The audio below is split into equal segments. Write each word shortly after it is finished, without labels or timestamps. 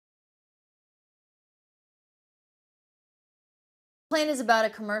Plane is about a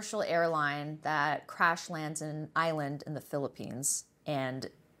commercial airline that crash lands in an island in the Philippines. And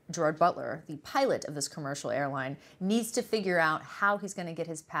Gerard Butler, the pilot of this commercial airline, needs to figure out how he's going to get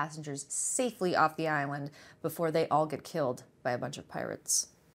his passengers safely off the island before they all get killed by a bunch of pirates.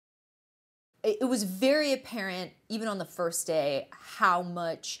 It was very apparent, even on the first day, how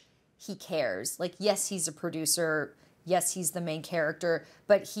much he cares. Like, yes, he's a producer. Yes, he's the main character,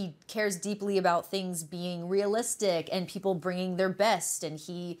 but he cares deeply about things being realistic and people bringing their best. And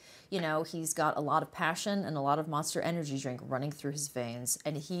he's got a lot of passion and a lot of Monster Energy drink running through his veins.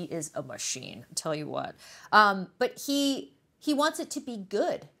 And he is a machine, I'll tell you what. But he wants it to be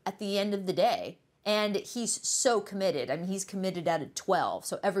good at the end of the day. And he's so committed. I mean, he's committed at 12,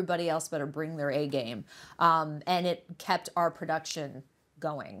 so everybody else better bring their A game. And it kept our production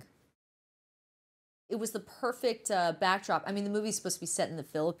going. It was the perfect backdrop. I mean, the movie's supposed to be set in the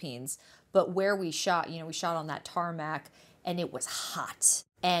Philippines, but where we shot, we shot on that tarmac, and it was hot.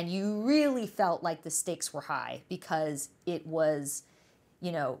 And you really felt like the stakes were high because it was,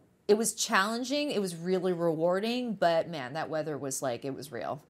 it was challenging. It was really rewarding, but man, that weather was like, it was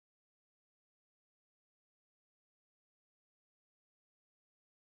real.